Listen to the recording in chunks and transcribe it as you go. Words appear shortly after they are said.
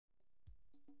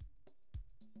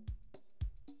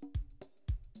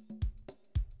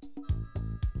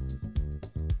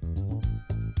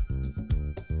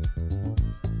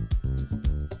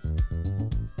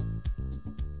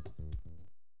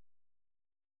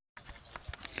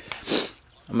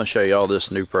I'm gonna show y'all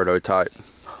this new prototype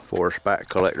for spat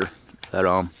collector that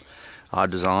I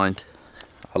designed.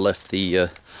 I left the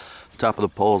top of the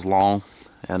poles long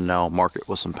and now mark it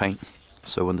with some paint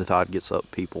so when the tide gets up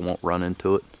people won't run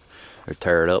into it or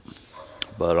tear it up.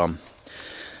 But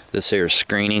this here is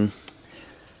screening.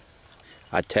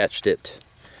 I attached it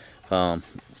to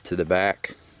the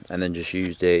back and then just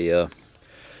used a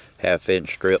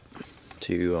half-inch strip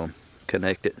to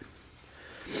connect it,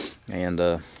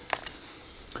 and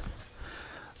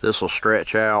this will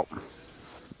stretch out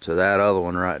to that other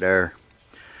one right there,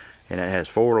 and it has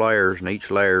 4 layers, and each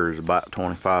layer is about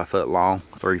 25 foot long,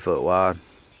 3 foot wide,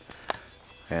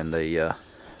 and the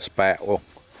spat will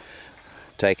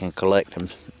take and collect them.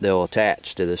 They'll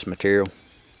attach to this material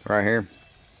right here,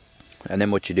 and then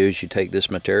what you do is you take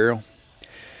this material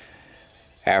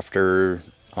after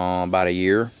about a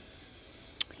year.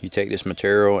 You take this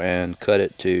material and cut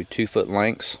it to 2 foot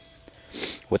lengths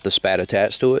with the spat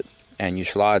attached to it, and you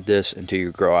slide this into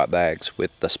your grow out bags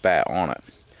with the spat on it,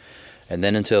 and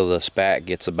then until the spat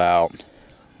gets about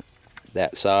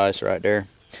that size right there,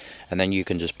 and then you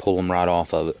can just pull them right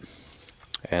off of it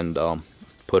and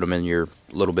put them in your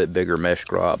little bit bigger mesh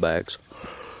grow out bags.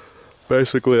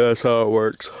 Basically that's how it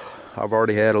works. I've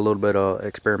already had a little bit of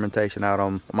experimentation out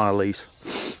on my lease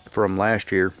from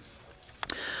last year.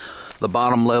 The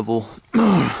bottom level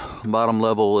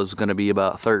is going to be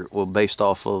about 30, well, based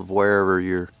off of wherever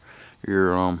your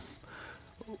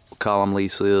column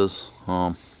lease is.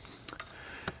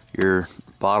 Your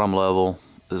bottom level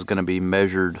is going to be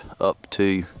measured up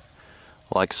to,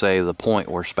 like, say, the point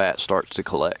where spat starts to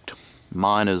collect.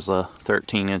 Mine is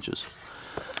 13 inches,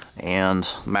 and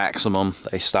maximum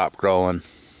they stop growing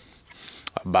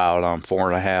about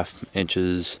 4.5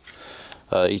 inches.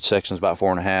 Each section is about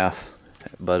 4.5,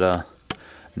 but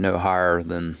no higher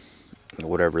than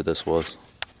whatever this was.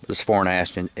 This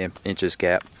 4.5 inches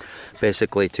gap,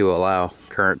 basically to allow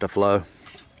current to flow,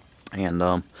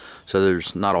 and so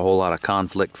there's not a whole lot of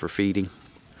conflict for feeding.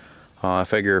 I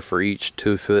figure for each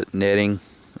 2 foot netting,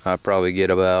 I probably get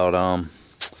about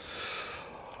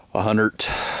 100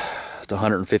 to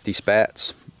 150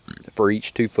 spats for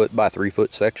each 2 foot by 3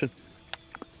 foot section.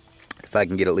 If I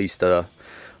can get at least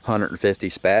 150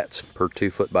 spats per 2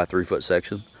 foot by 3 foot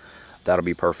section, that'll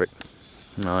be perfect.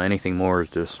 Anything more is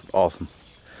just awesome.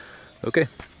 Okay,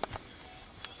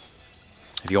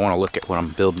 if you want to look at what I'm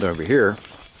building over here,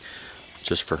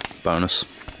 just for bonus,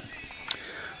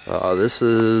 this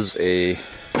is a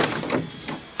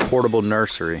portable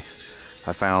nursery.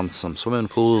 I found some swimming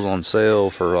pools on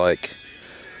sale for like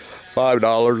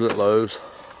 $5 at Lowe's.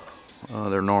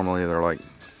 They're like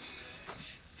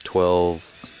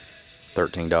 $12,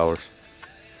 $13,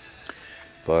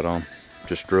 but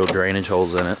just drill drainage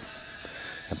holes in it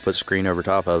and put screen over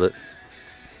top of it,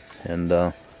 and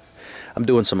I'm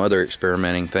doing some other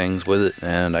experimenting things with it,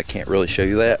 and I can't really show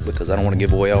you that because I don't want to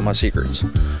give away all my secrets.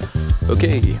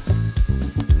 Okay.